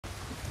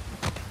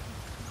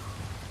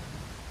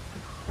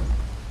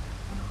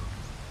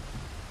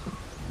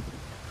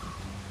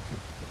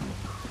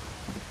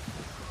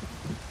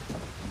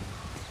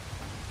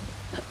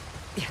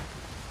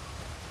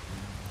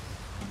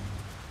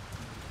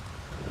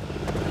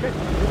It's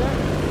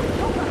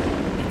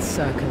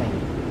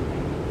circling.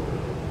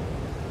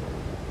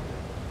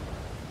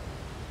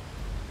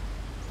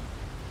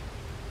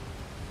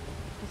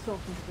 The salt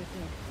is a bit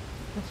dead.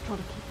 Let's try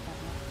to keep that up.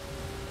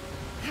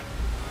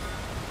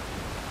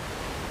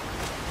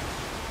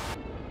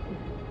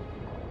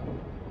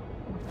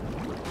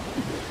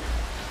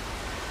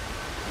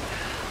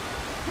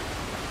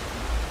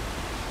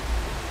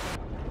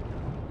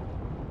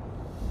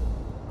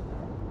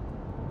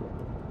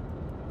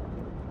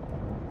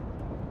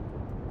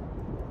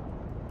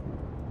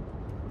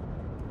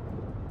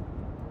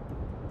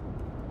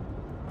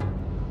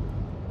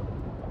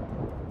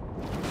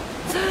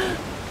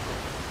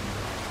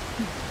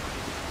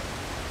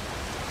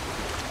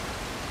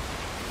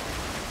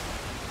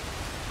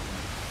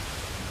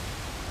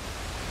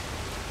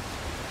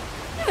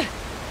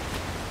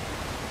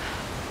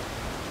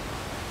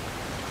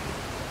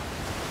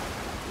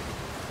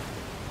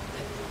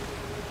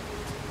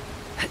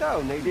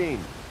 So,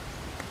 Nadine.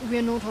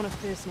 We're not on a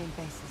first-name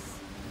basis.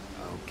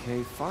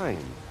 Okay,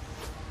 fine.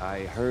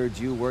 I heard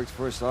you worked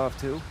for us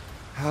off, too?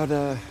 How'd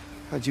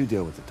you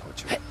deal with the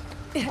torture?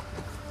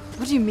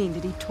 What do you mean?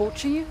 Did he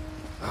torture you?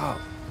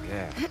 Oh,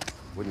 yeah.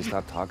 Wouldn't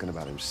stop talking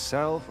about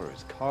himself or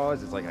his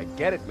cause. It's like, I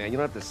get it, man. You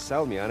don't have to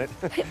sell me on it.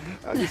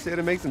 I'm just here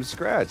to make some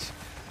scratch.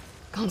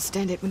 Can't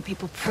stand it when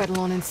people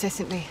prattle on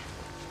incessantly.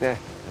 Yeah,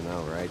 I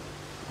know, right?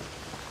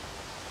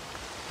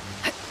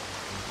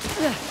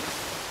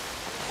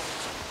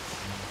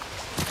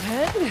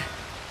 Here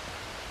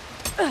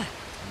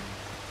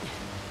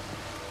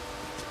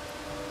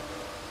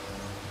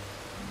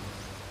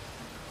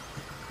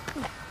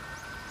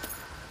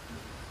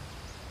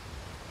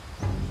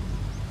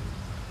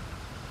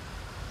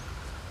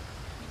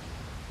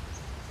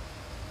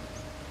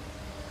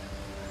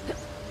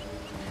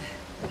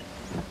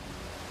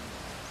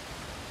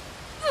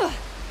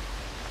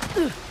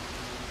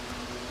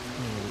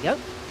we go.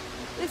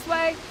 This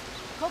way.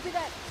 Copy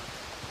that.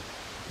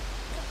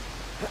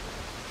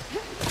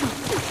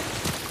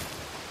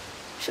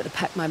 Should have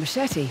packed my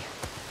machete.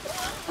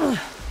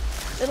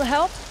 Little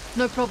help?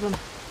 No problem.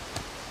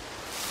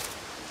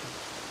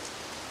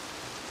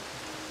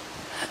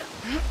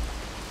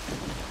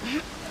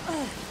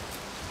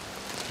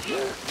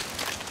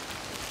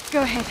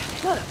 Go ahead.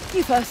 No, no,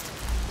 you first.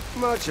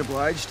 Much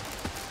obliged.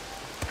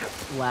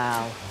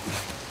 Wow.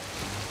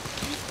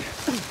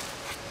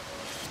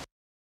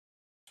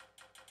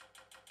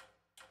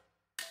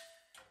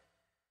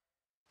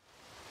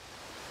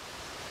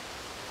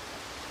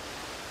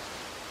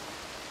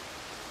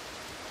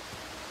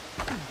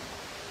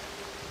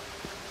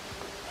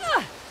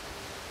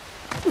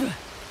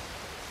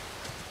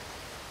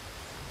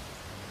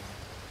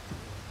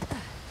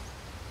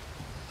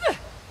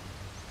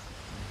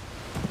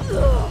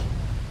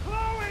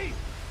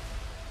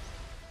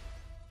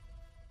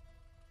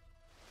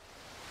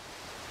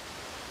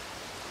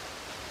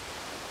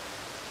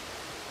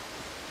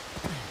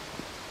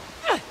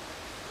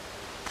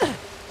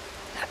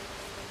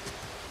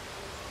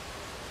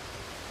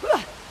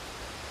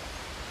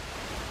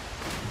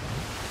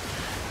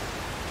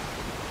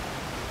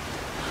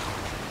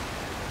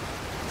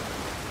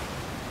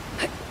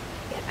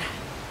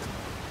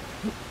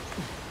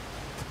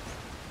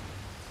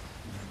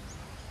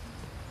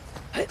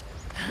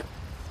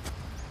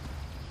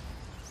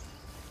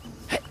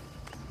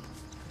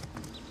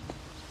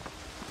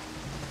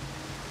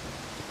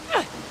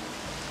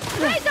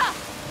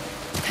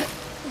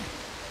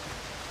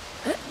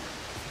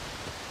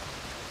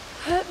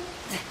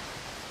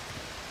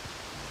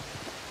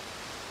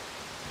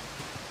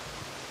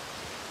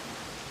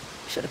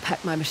 Should have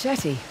packed my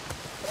machete.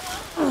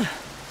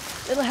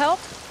 Little help?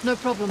 No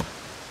problem.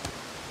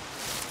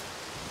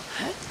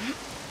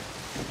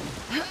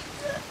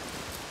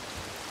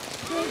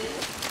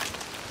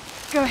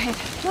 Go ahead.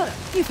 No, no,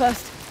 you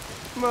first.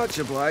 Much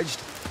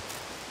obliged.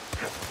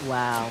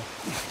 Wow.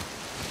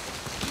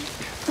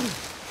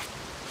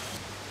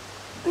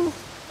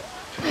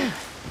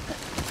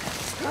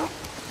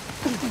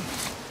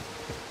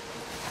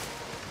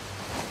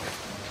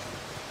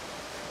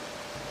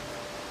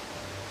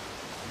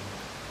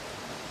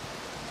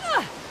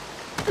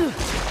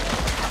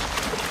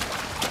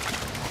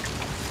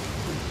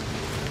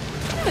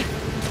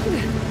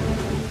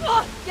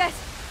 Oh, yes!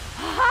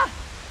 Aha!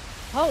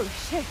 Holy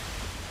shit.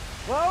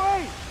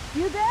 Chloe!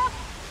 You there?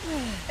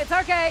 It's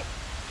okay.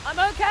 I'm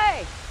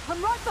okay.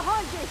 I'm right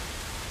behind you.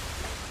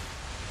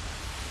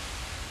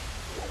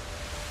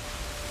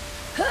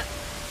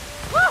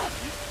 Oh,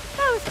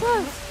 that was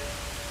close.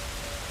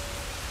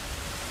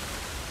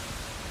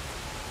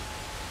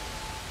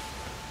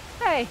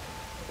 Hey,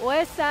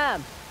 where's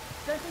Sam?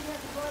 Don't think you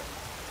have to work.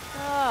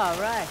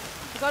 Oh, right.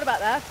 Forgot about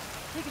that.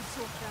 He can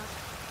sort it out.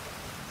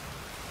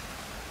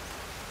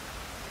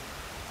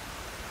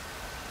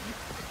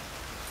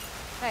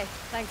 Hey,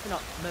 thanks for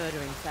not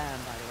murdering Sam,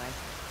 by the way.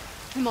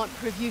 He might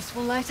prove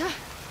useful later.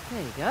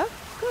 There you go.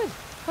 Good.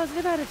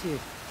 Positive attitude.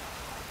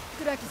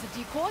 Could act as a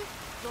decoy,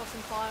 draw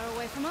some fire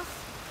away from us,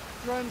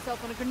 throw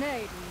himself on a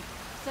grenade and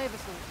save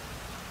us all.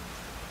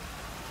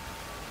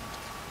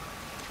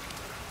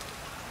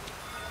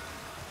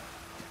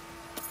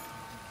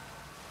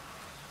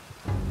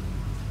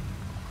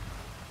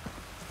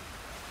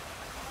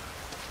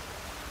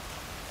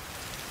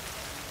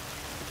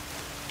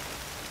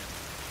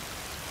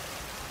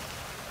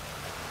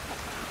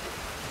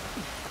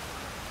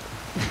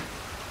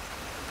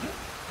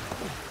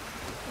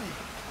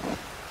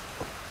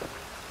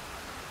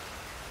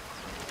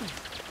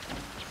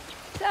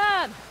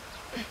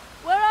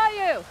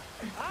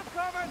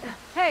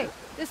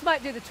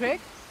 might do the trick.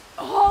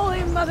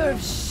 Holy mother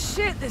of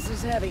shit, this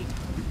is heavy.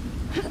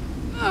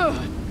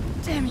 Oh,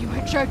 damn, you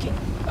weren't joking.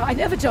 I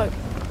never joke.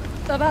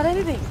 About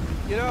anything.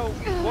 You know,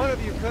 one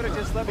of you could have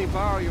just let me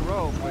borrow your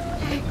rope, but...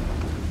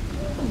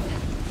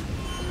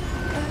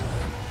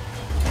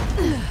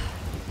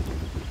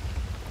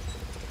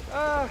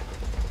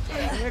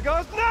 Here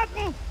goes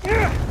nothing!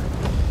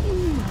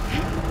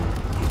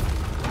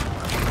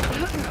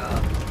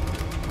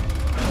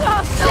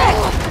 Oh,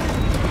 shit!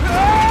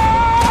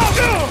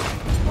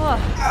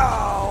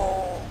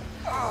 Oh.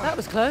 That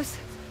was close.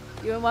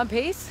 You in one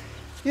piece?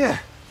 Yeah.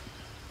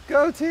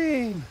 Go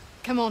team!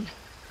 Come on.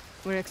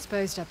 We're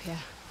exposed up here.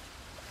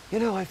 You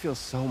know, I feel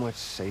so much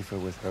safer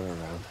with her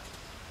around.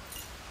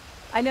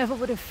 I never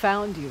would have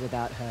found you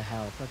without her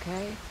help,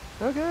 okay?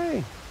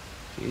 Okay.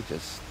 She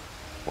just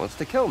wants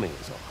to kill me,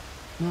 is all.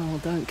 Well,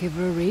 don't give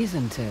her a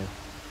reason to.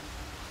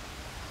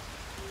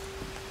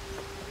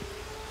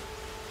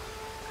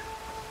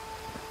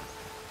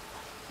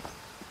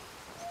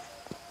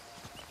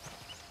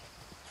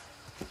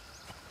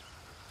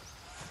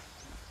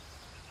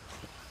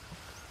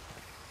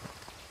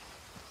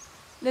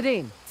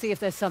 Nadine, see if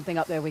there's something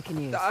up there we can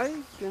use. I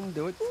can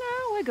do it.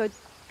 No, we're good.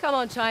 Come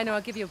on, China,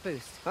 I'll give you a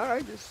boost. All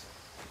right, just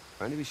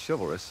trying to be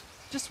chivalrous.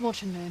 Just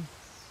watch and learn.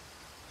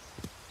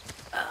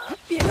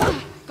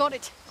 Yeah, got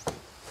it.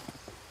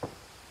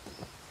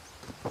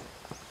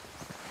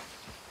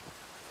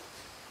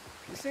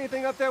 You see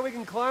anything up there we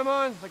can climb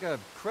on? Like a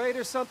crate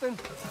or something?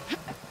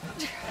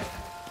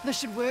 This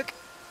should work.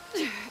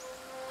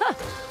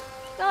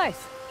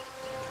 Nice.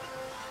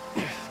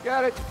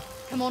 Got it.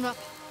 Come on up.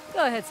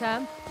 Go ahead,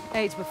 Sam.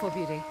 Age before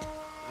beauty.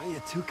 Oh, you're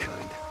too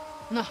kind.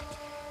 No,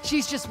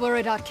 she's just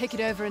worried I'd kick it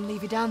over and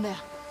leave you down there.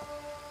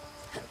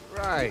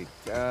 Right.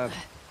 How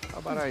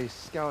about I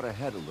scout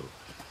ahead a little?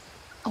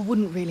 I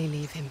wouldn't really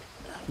leave him.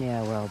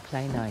 Yeah, well,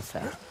 play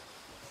nicer.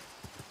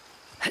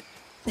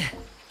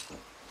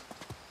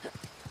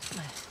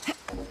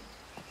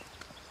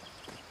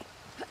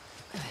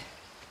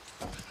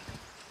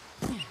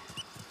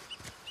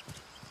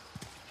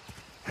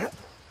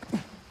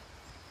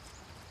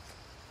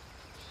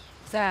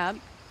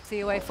 Sam, see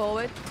your way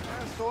forward?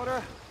 Yeah,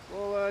 sorta.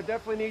 We'll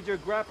definitely need your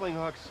grappling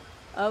hooks.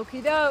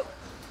 Okie doke.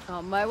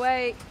 On my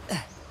way.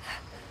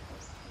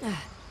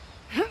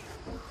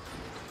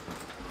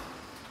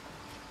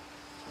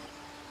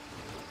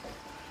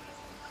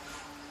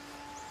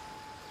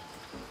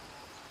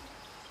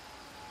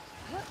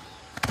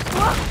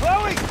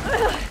 Chloe!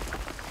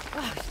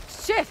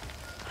 Shit!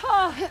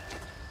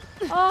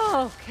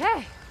 Oh,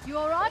 okay. You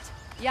all right?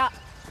 Yeah.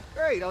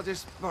 Great, I'll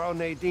just borrow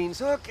Nadine's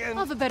hook and...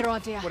 I've a better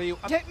idea. What are you...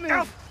 Don't move.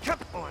 Ow, come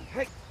on,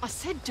 hey. I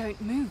said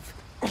don't move.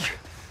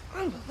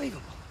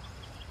 Unbelievable.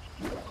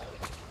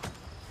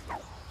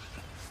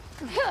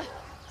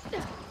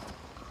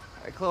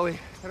 Hey, Chloe,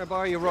 can I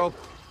borrow your rope?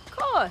 Of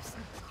course.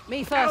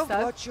 Me first,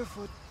 though. Watch your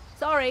foot.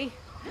 Sorry.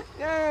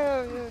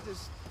 Yeah,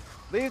 just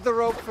leave the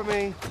rope for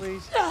me,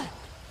 please.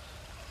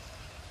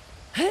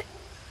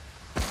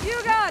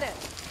 You got it.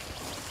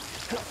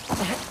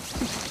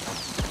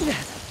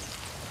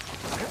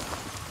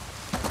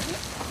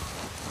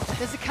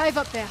 There's a cave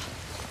up there.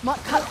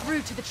 Might cut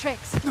through to the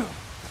tracks.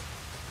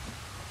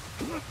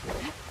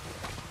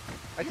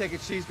 I take it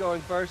she's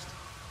going first?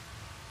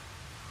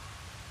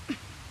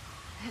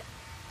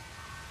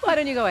 Why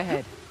don't you go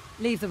ahead?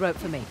 Leave the rope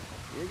for me.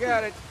 You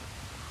got it.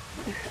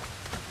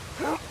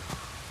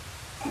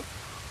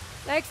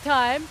 Next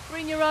time,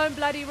 bring your own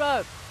bloody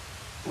rope.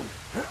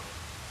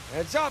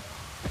 Heads up.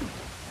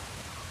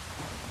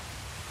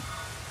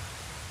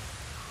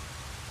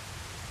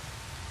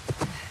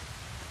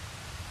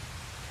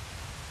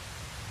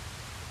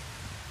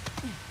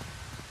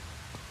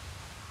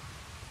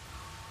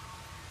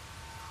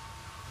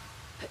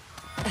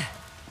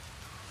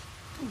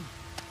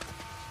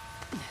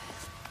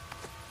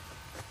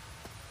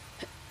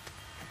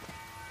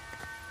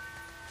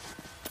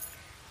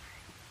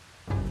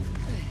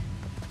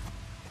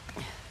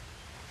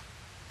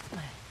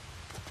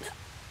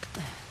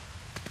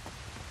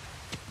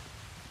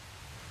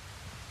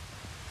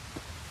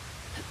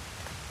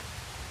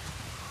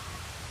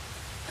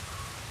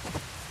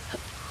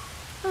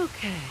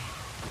 Okay.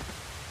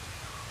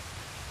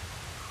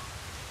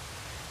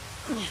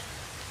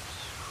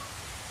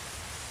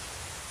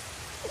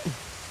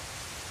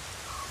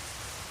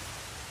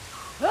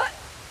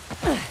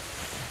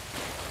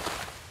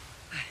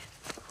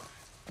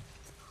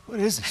 What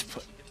is this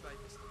place?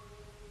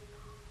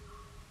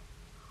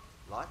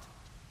 Light?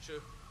 Sure.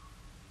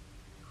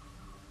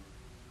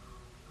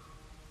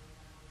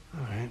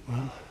 All right,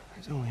 well,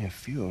 there's only a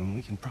few, and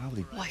we can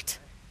probably... Wait.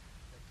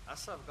 That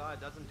sort of guy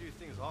doesn't do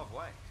things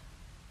halfway.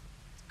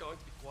 It's going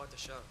to be quite a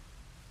show.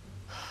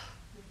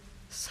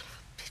 Son of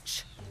a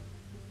bitch.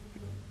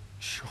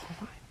 Sure,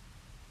 what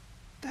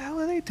the hell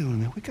are they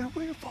doing there? We got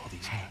rid of all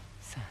these... Hey,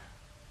 Sam.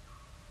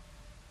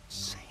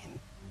 Saying...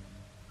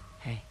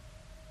 Hey.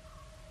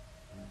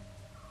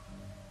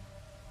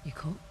 You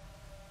cool?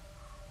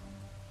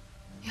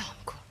 Yeah,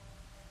 I'm cool.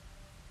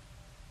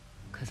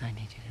 Because I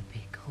need you to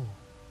be cool.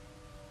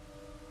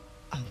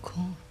 I'm cool.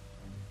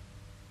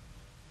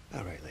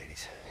 All right,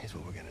 ladies, here's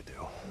what we're gonna do.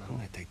 I'm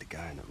gonna take the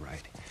guy on the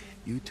right.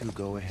 You two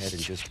go ahead and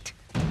just...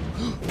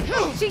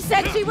 She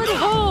said she was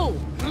whole!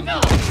 Whoa!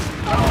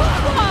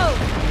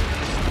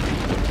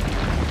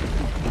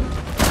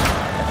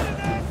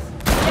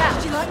 Yeah,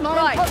 Do you like my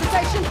right.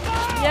 improvisation?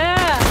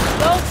 Yeah,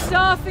 gold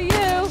star for you!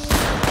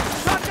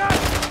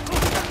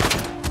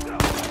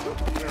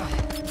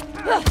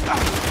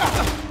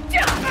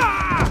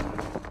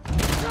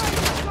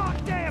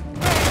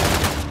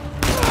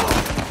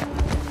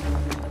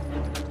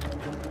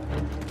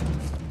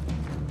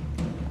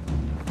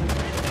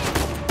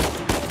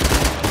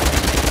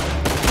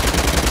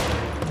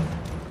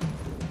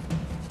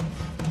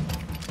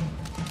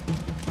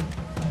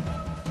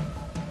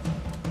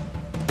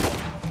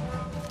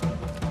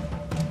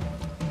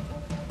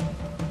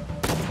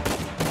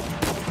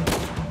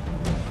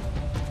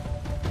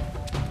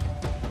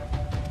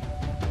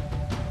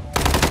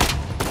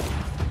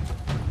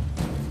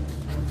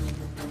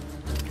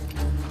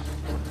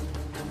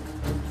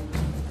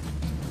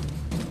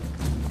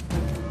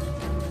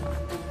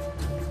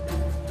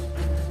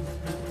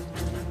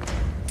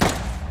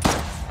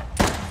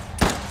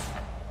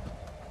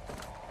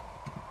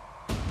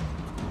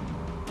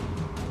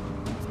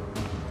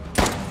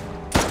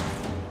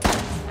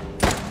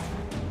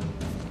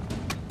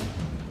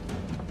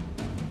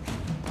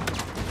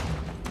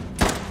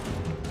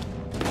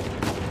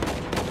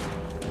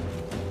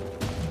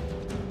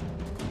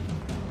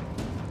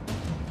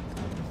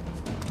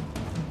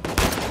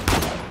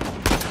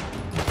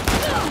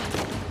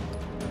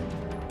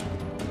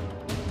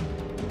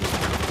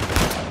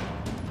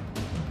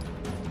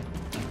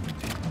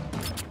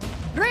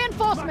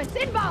 Reinforcements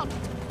inbound!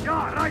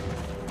 Ja, right.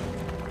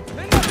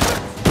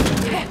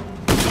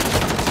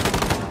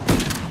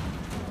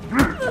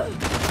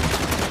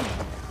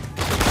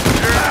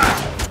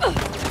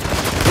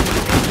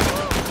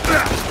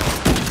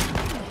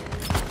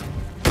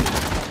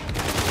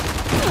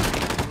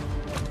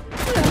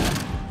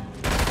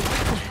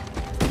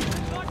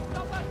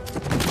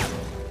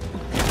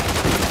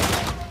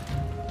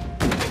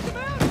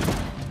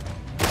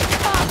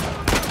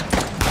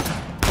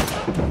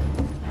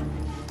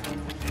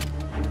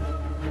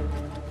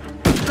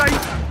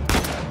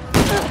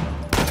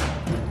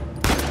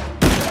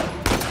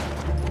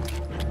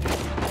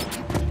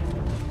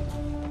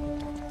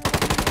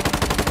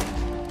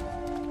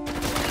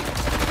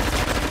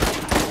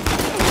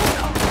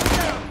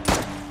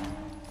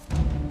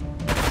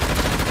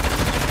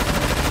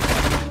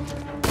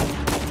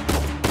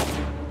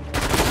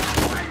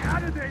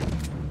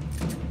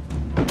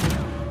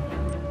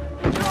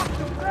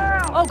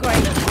 Oh,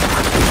 great.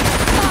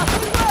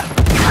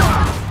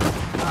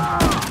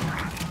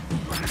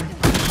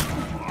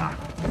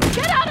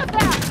 Get out of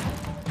there!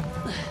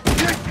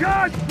 Get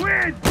God,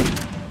 win!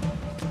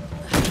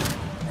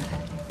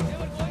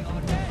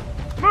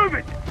 Move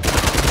it!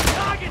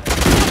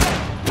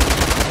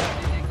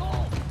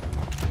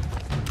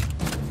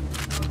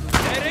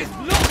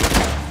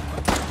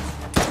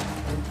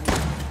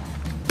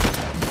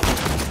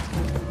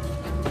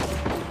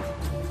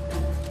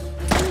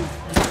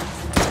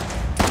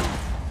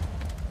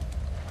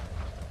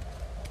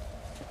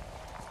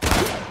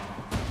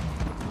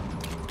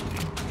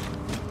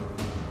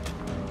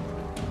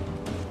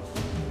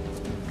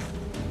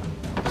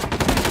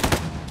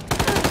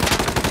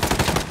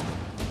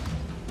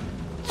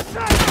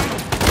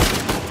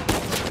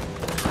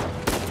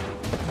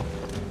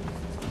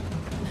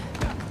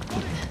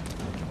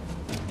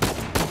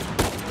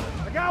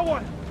 I got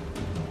one!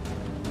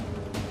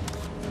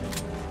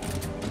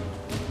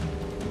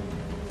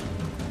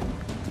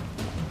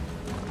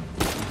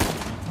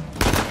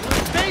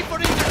 Pay for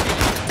it!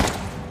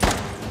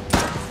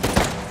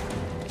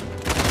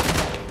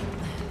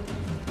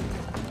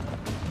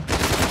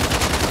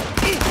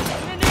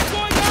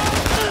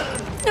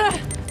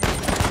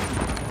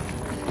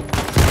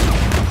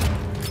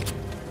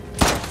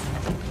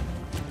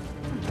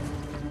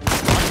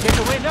 Get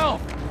away now!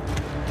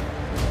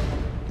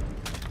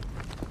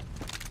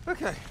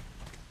 Okay.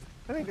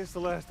 I think that's the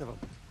last of them.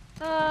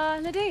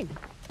 Nadine,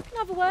 can I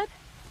have a word?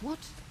 What?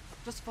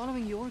 Just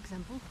following your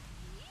example?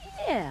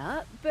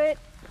 Yeah, but...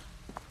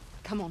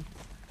 Come on.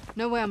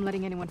 No way I'm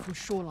letting anyone from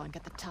Shoreline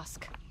get the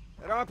tusk.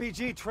 That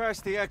RPG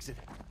trashed the exit.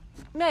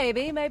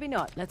 Maybe, maybe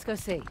not. Let's go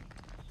see.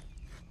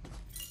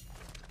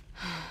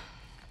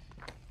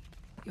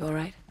 You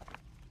alright?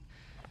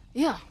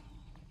 Yeah.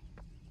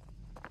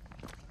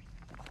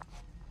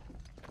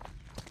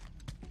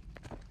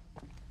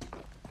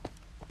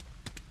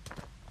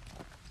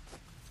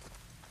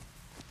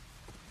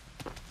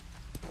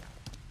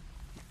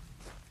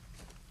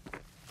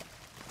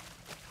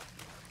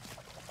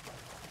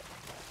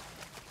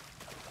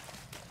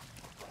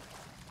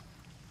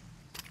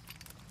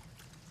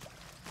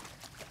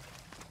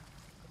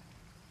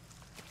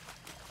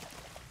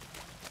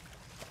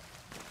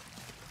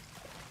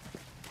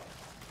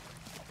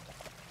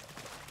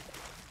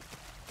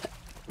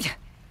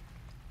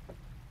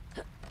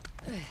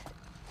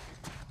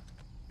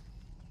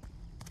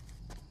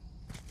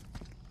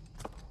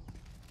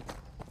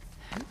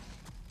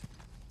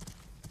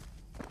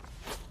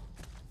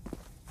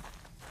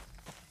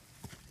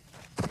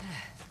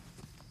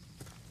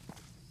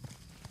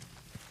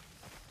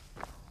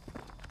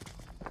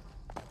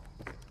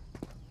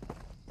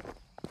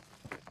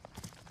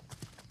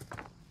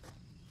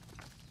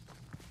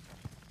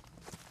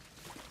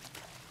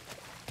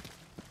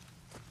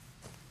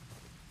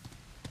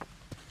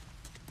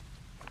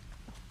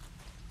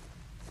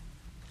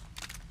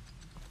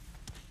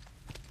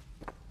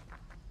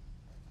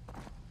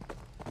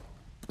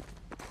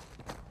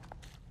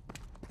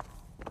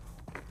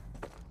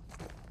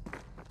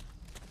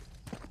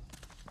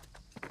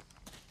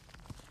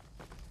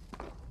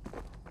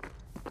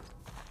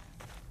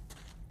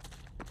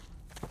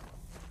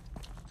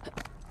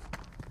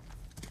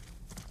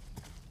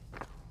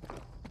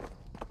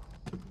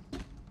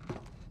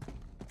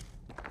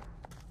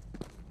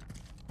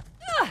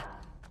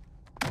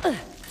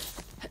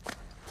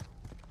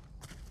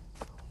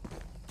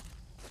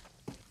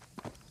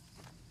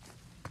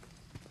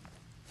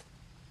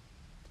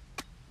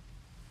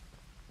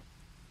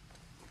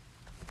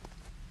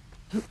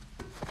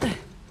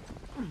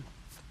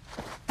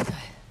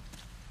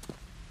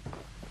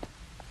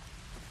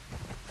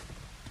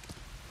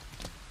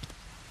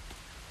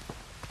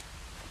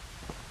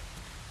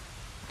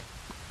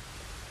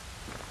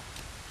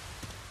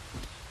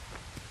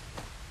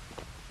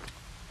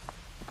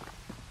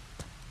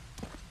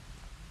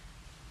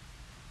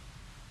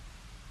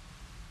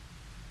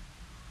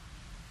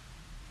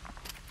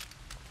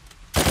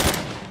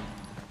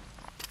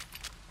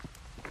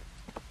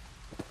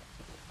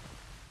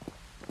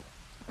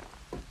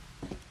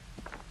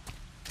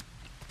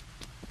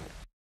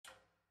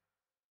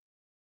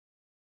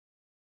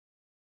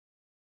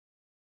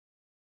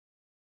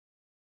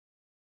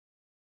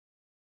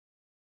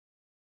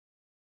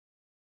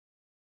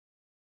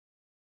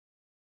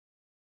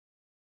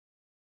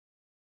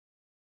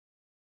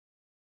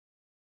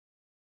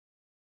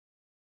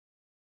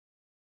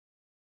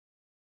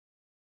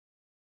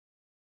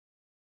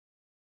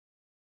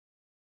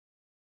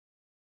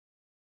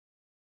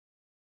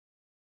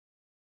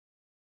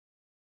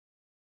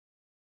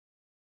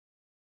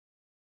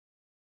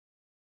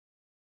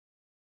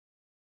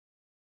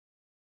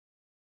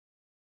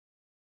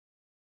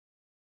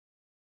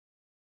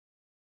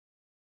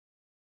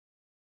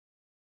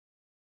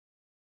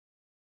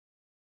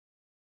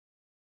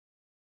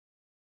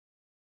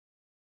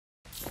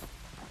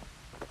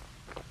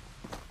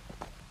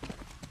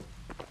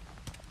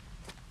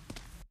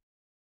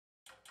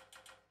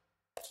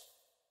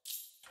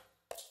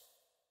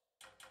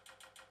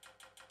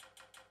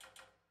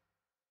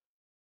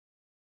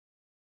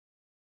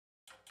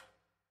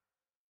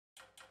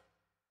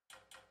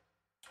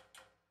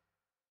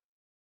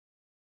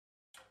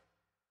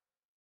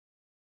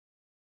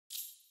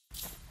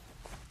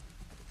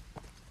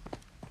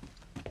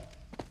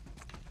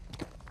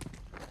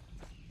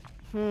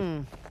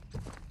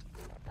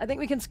 I think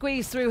we can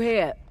squeeze through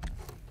here.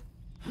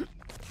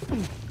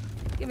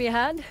 Give me a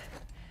hand.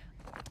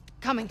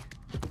 Coming.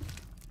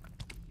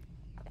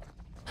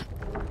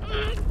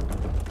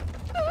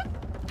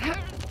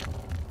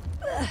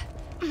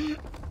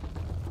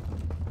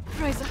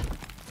 Fraser,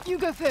 you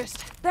go first.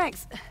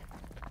 Thanks.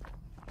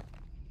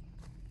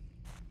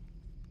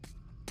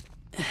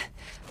 How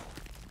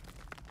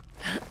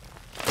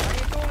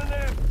you doing in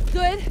there?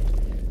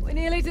 Good. We're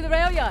nearly to the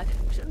rail yard.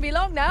 Shouldn't be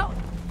long now.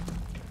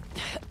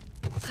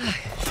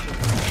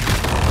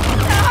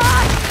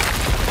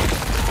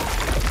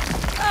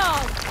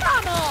 Oh,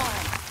 come on!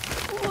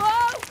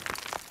 Whoa!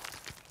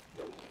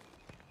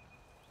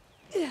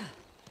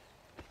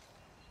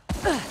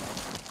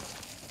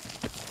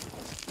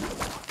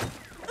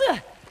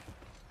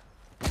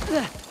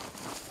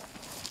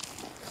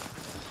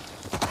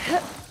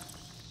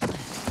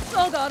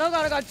 Oh god, oh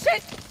god,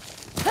 shit!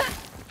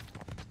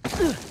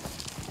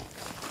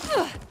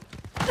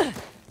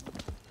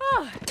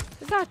 Oh,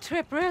 is that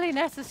trip really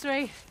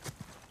necessary?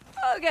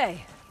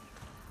 Okay.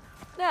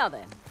 Now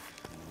then.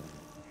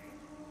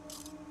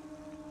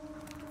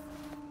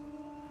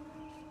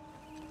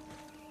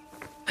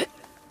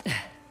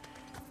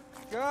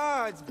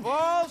 God's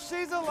balls,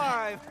 she's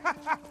alive!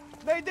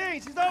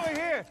 Nadine, she's over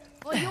here!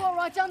 Are you all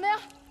right down there?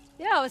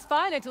 Yeah, I was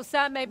fine until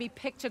Sam made me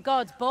picture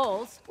God's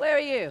balls. Where are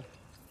you?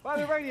 By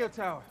the radio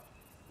tower.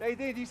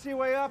 Nadine, do you see a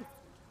way up?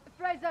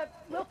 Fraser,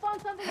 we'll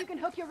find something you can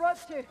hook your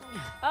ropes to.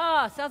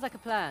 Ah, sounds like a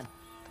plan.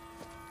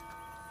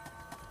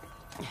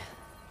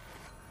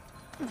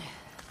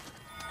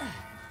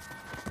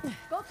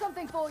 Got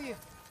something for you.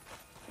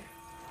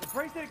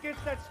 Brace it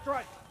against that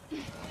strut.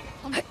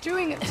 I'm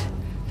doing it.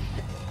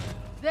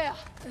 There.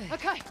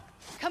 Okay,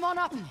 come on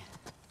up.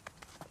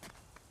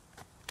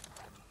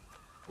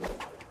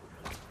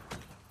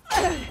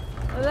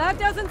 Well, that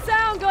doesn't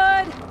sound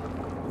good.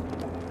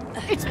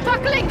 It's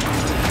buckling!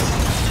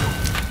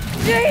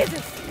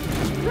 Jesus!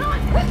 Run,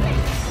 quickly!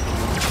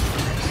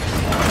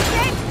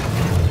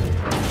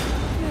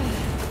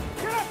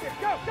 Get up there!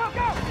 Go, go,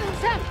 go!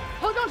 Sam,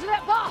 hold on to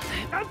that bar!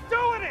 I'm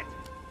doing it!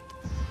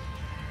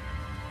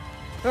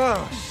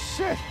 Oh,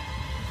 shit!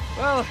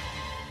 Well,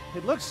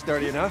 it looks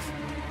sturdy enough.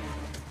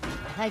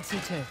 Thanks, you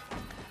too.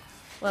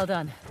 Well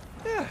done.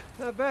 Yeah,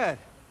 not bad.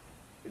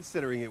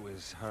 Considering it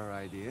was her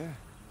idea.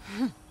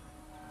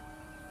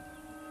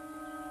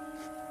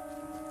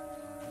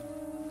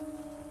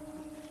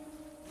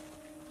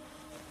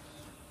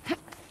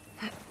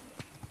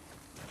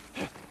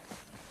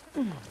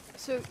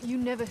 So, you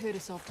never heard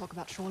Assault talk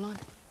about Shoreline?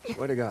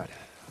 Swear to God,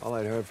 all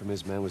I'd heard from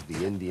his men was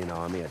the Indian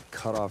army had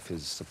cut off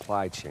his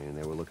supply chain and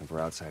they were looking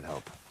for outside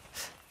help.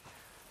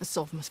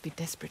 Assault must be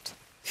desperate.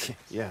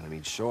 Yeah, and I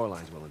mean,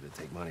 Shoreline's willing to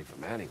take money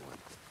from anyone.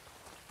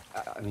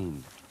 I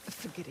mean...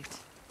 Forget it.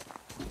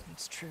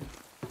 It's true.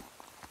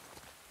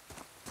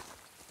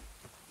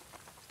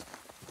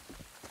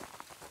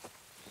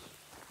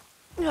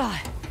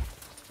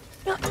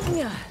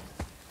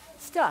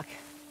 Stuck.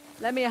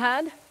 Lend me a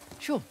hand?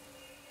 Sure.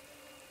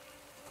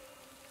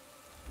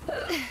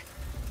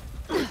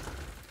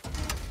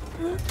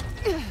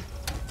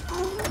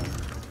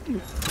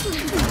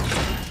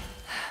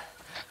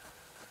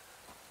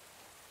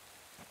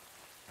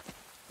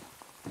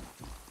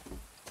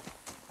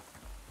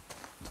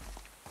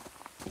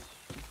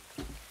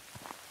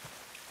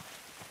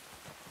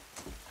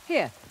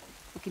 Here.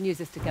 We can use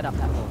this to get up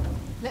that wall.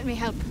 Let me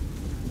help.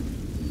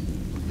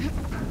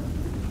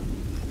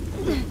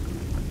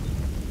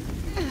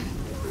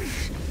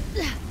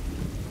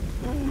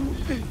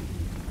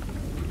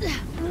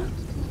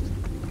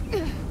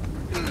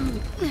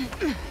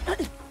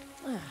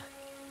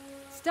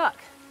 Stuck.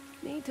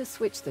 Need to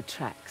switch the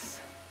tracks.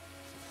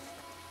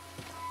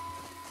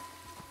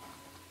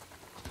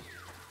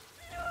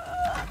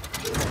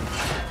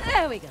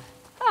 There we go.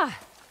 Ah,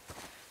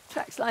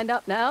 tracks lined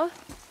up now.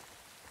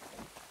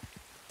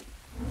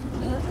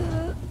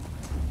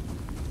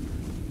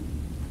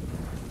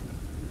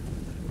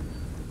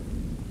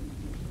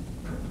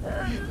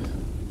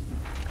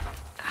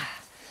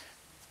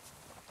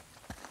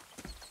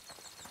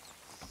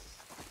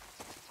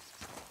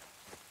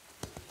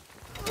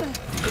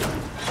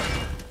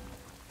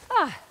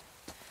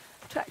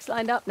 Tracks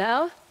lined up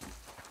now.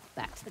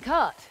 Back to the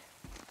cart.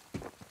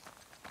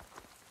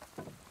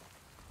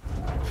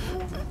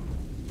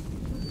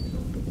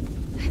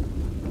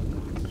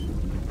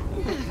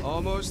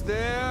 Almost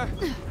there.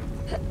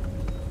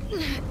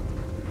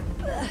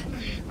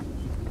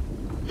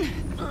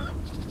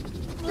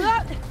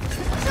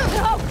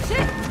 Oh,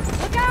 shit!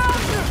 Look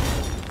out!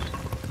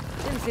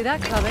 Didn't see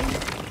that coming.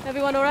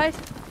 Everyone all right?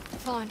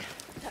 Fine.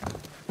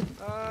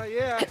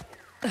 Yeah.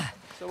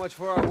 So much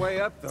for our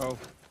way up, though.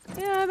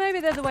 Yeah, maybe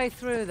there's a way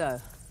through,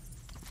 though.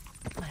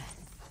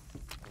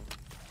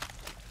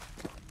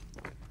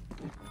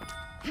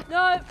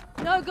 No,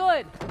 no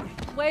good.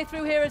 Way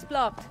through here is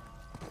blocked.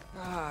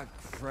 Ah,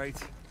 great.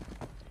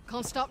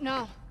 Can't stop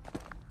now.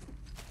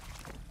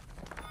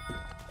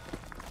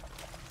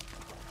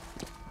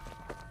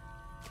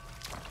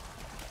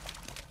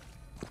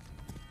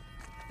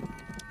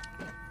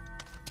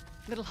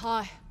 Little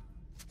high.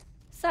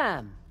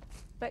 Sam,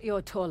 bet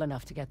you're tall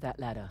enough to get that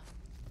ladder.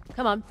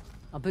 Come on,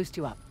 I'll boost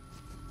you up.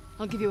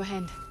 I'll give you a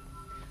hand.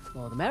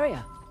 More the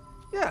merrier.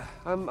 Yeah,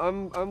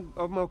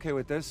 I'm okay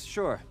with this.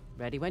 Sure.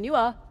 Ready when you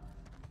are.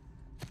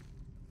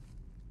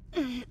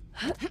 Have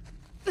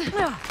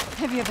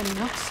you ever any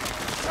knocks?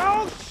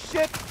 Oh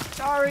shit!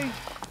 Sorry.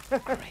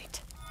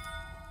 Great.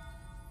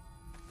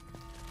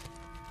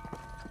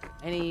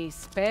 Any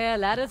spare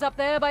ladders up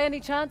there by any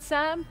chance,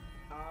 Sam?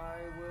 I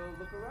will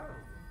look around.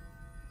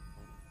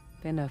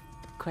 Been a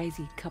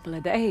crazy couple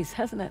of days,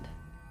 hasn't it?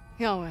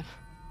 Yeah, well,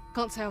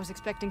 can't say I was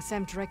expecting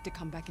Sam Drake to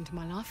come back into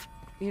my life.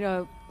 You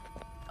know,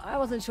 I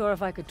wasn't sure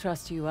if I could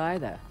trust you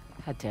either.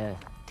 Had to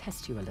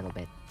test you a little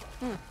bit.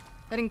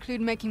 That include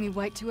making me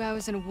wait 2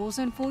 hours in a war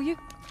zone for you?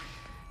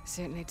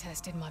 Certainly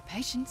tested my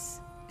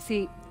patience.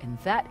 See, in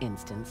that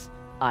instance,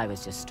 I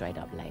was just straight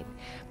up late.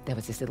 There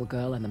was this little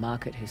girl in the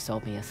market who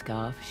sold me a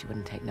scarf. She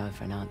wouldn't take no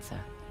for an answer.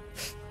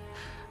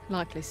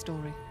 Likely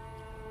story.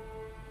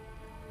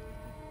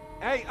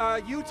 Hey,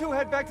 you two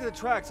head back to the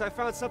tracks. I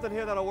found something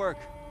here that'll work.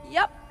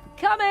 Yep,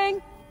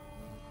 coming!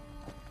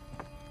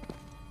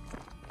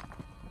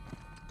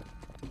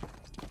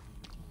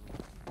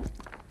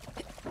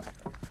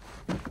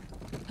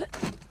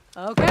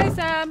 Okay,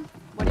 Sam.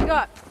 What do you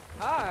got?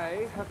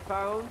 I have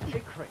found a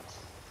crate.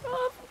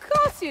 Of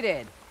course you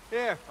did.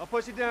 Here, I'll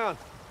push it down.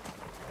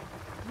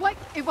 Wait,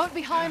 it won't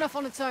be high enough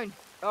on its own.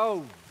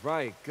 Oh,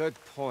 right. Good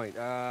point.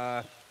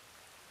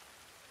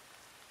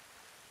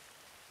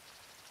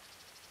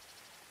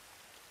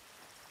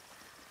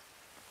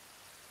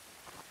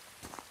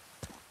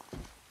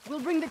 We'll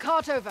bring the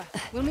cart over.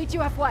 We'll meet you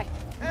halfway.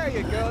 There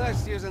you go.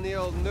 That's using the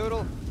old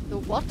noodle. The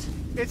what?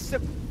 It's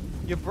the...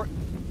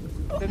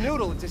 The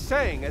noodle, it's a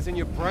saying, as in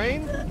your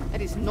brain?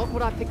 That is not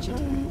what I pictured.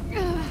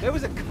 It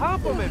was a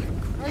compliment,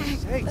 for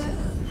Christ's sake.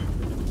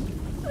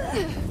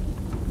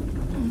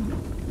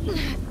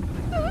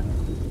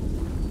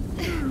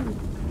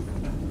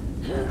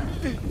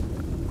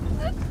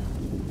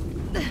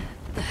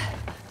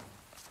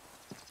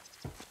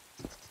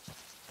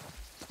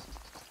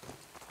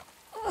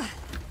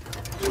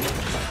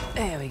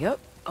 There we go.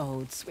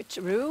 Old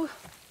switcheroo.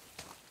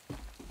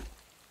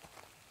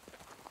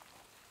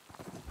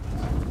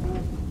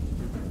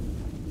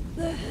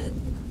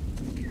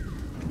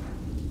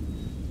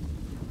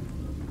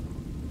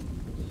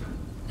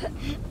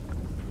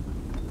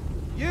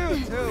 You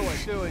two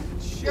are doing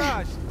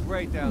just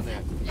great down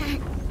there.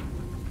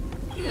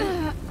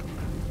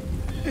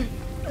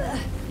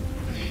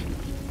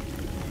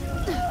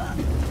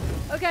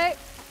 Okay,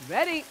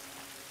 ready.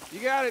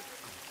 You got it.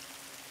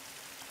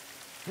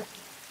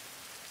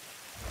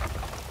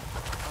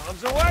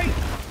 Arms away!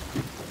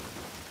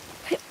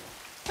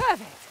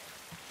 Perfect.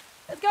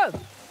 Let's go.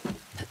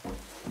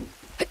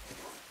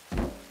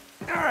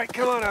 All right,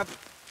 come on up.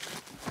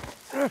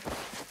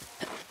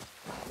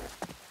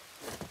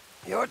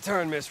 Your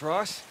turn, Miss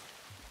Ross.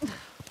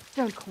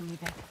 Don't call me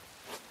that.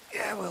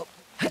 Yeah, well,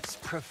 it's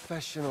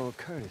professional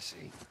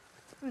courtesy.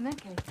 In that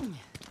case,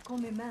 call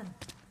me man.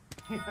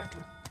 I can't do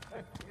that.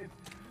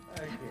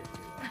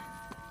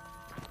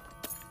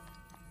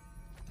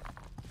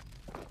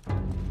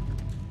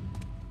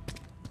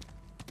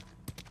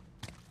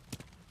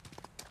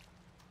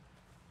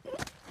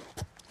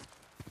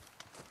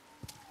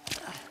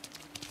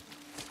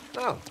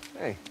 Oh,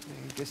 hey,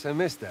 I guess I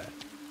missed that.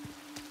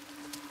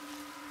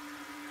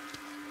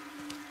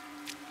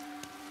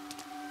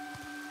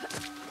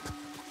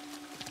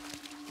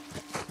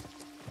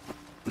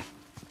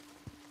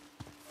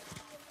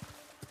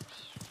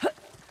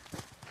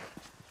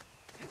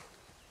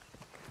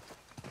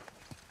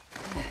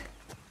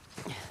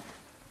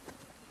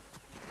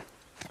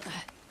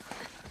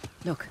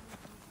 Look,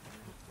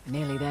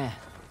 nearly there.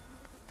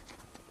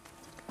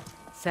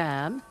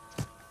 Sam,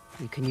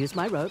 you can use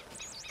my rope.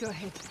 Go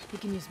ahead. You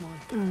can use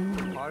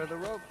mine. Part of the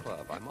rope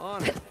club. I'm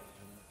on it.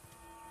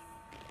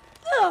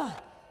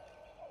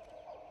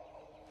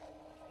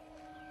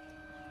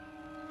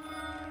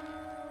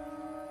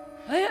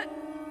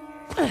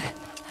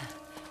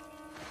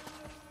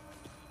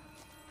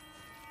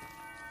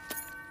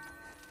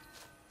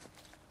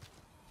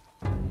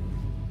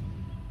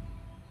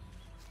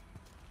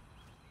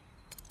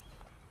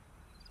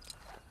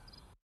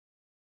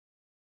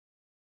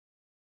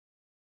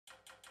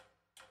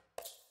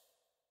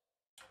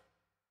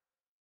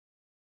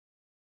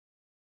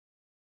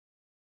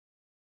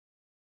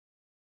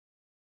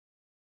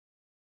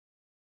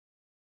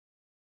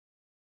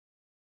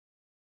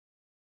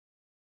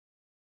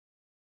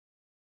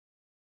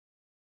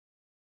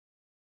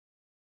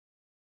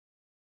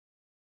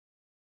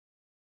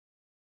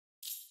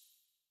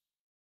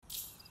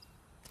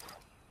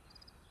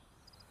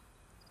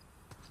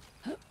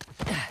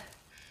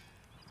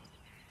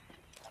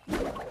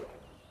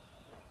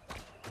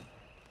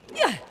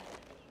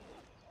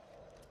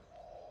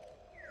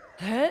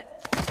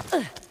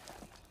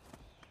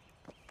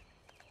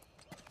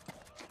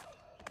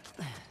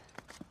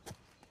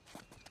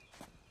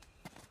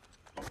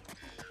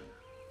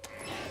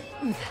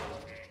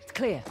 It's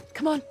clear.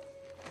 Come on.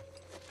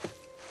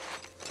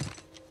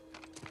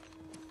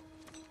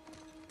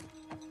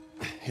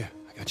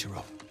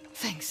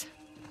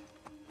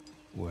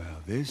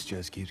 This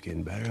just keeps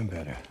getting better and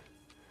better.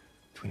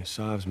 Between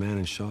Asav's man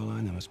and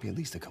Shoreline, there must be at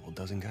least a couple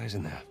dozen guys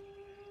in there.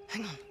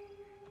 Hang on.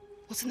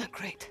 What's in that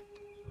crate?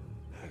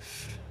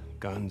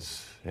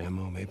 Guns,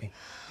 ammo, maybe?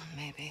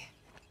 Maybe.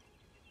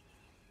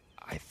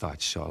 I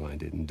thought Shoreline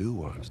didn't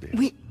do arms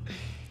deals.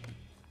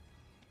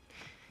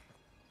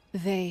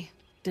 They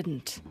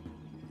didn't.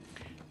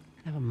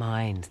 Never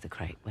mind the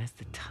crate. Where's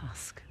the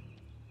tusk?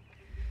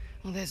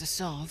 Well, there's a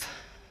salve.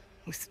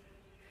 With...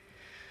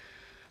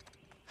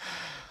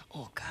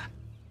 Orca.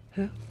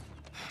 Who?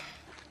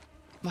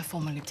 My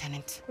former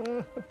lieutenant.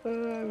 I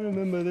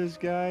remember this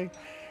guy.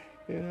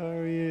 You know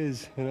where he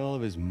is, in all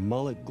of his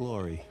mullet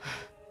glory.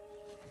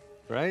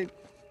 Right?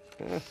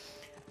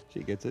 She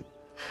gets it.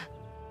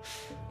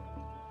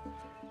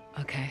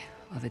 Okay,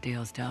 well, the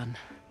deal's done.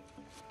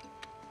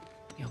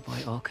 Your boy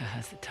Orca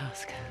has the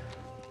tusk.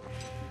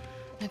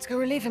 Let's go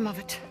relieve him of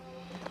it.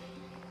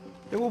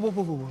 Hey, whoa,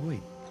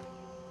 wait.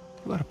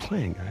 You got a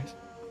plan, guys.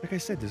 Like I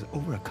said, there's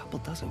over a couple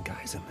dozen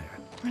guys in there.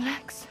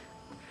 Relax.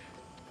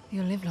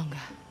 You'll live longer.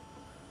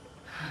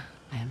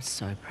 I am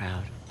so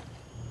proud.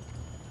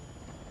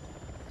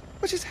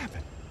 What just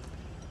happened?